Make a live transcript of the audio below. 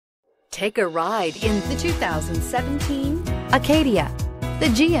Take a ride in the 2017 Acadia. The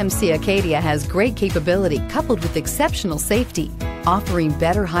GMC Acadia has great capability coupled with exceptional safety, offering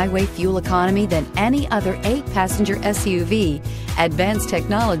better highway fuel economy than any other 8-passenger SUV, advanced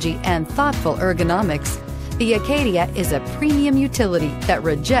technology, and thoughtful ergonomics. The Acadia is a premium utility that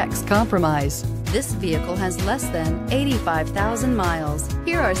rejects compromise. This vehicle has less than 85,000 miles.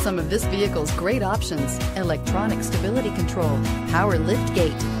 Here are some of this vehicle's great options: electronic stability control, power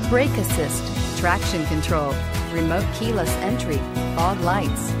liftgate, brake assist, traction control, remote keyless entry, fog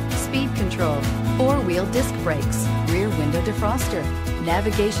lights, speed control, 4-wheel disc brakes, rear window defroster,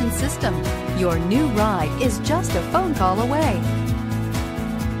 navigation system. Your new ride is just a phone call away.